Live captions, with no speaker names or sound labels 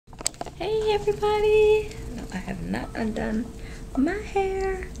Hey everybody! No, I have not undone my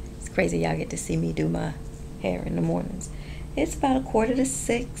hair. It's crazy y'all get to see me do my hair in the mornings. It's about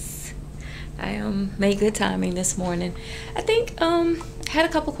 5:45. I made good timing this morning. I think had a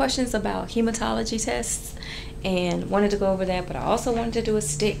couple questions about hematology tests and wanted to go over that, but I also wanted to do a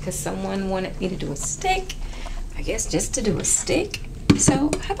stick because someone wanted me to do a stick. I guess just to do a stick. So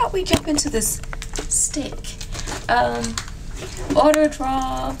how about we jump into this stick? Order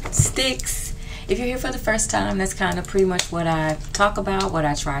draw sticks. If you're here for the first time, that's kind of pretty much what I talk about, what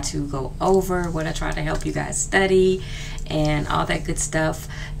I try to go over, what I try to help you guys study and all that good stuff.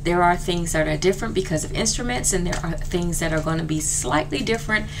 There are things that are different because of instruments, and there are things that are going to be slightly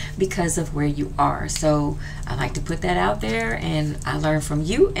different because of where you are. So I like to put that out there, and I learn from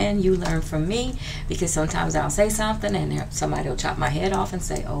you and you learn from me, because sometimes I'll say something and somebody will chop my head off and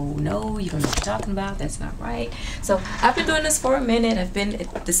say, oh no, you don't know what you're talking about, that's not right. So I've been doing this for a minute. I've been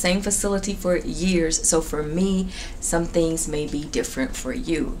at the same facility for years, so for me some things may be different for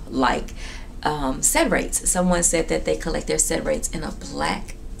you, like sed rates. Someone said that they collect their sed rates in a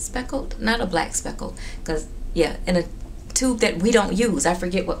black speckled, not a black speckled, because yeah, in a tube that we don't use. I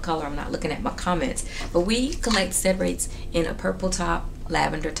forget what color, I'm not looking at my comments, but we collect sed rates in a purple top,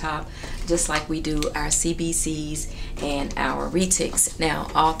 lavender top, just like we do our CBCs and our retics.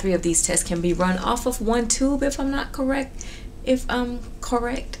 Now all three of these tests can be run off of one tube if I'm not correct. If I'm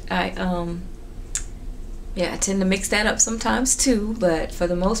correct, I tend to mix that up sometimes too, but for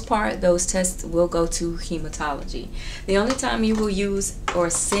the most part those tests will go to hematology. The only time you will use, or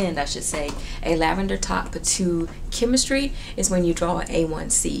send I should say, a lavender top to chemistry is when you draw an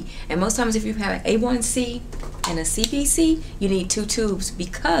A1C. And most times if you have an A1C and a CBC, you need two tubes,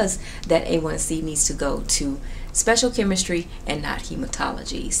 because that A1C needs to go to special chemistry and not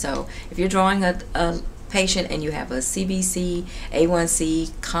hematology. So if you're drawing a patient and you have a CBC,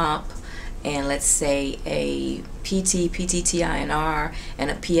 A1C, comp, and let's say a PT, PTTINR,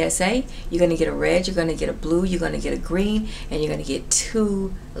 and a PSA, you're going to get a red, you're going to get a blue, you're going to get a green, and you're going to get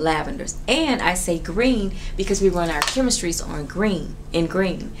two lavenders. And I say green because we run our chemistries on green.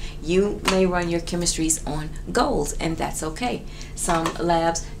 You may run your chemistries on golds, and that's okay. Some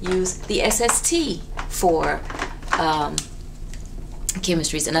labs use the SST for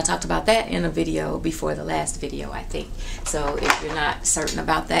chemistries, and I talked about that in a video before the last video, I think. So if you're not certain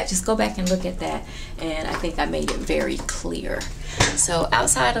about that, just go back and look at that, and I think I made it very clear. So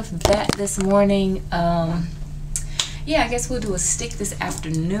outside of that this morning, yeah, I guess we'll do a stick this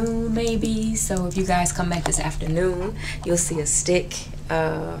afternoon maybe. So if you guys come back this afternoon, you'll see a stick,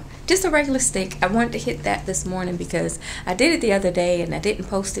 just a regular stick. I wanted to hit that this morning because I did it the other day and I didn't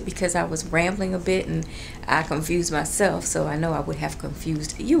post it because I was rambling a bit and I confused myself, so I know I would have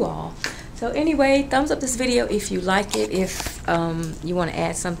confused you all. So anyway, thumbs up this video if you like it. If you want to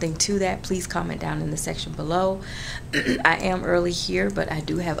add something to that, please comment down in the section below. I am early here, but I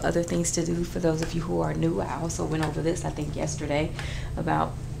do have other things to do. For those of you who are new, I also went over this, I think yesterday,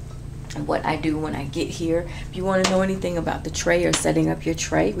 about what I do when I get here. If you want to know anything about the tray or setting up your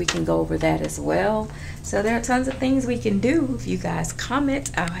tray, we can go over that as well. So there are tons of things we can do. If you guys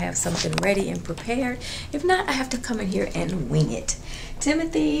comment, I'll have something ready and prepared. If not, I have to come in here and wing it.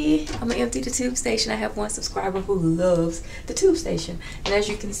 Timothy, I'm gonna empty the tube station. I have one subscriber who loves the tube station, and as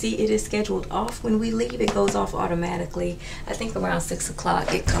you can see, it is scheduled off when we leave. It goes off automatically. I think around 6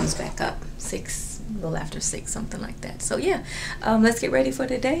 o'clock it comes back up. 6, a little after 6, something like that. So yeah, let's get ready for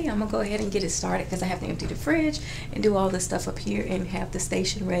today. I'm gonna go ahead and get it started because I have to empty the fridge and do all this stuff up here and have the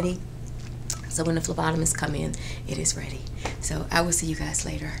station ready, so when the phlebotomists come in, it is ready. So I will see you guys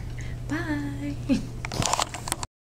later. Bye.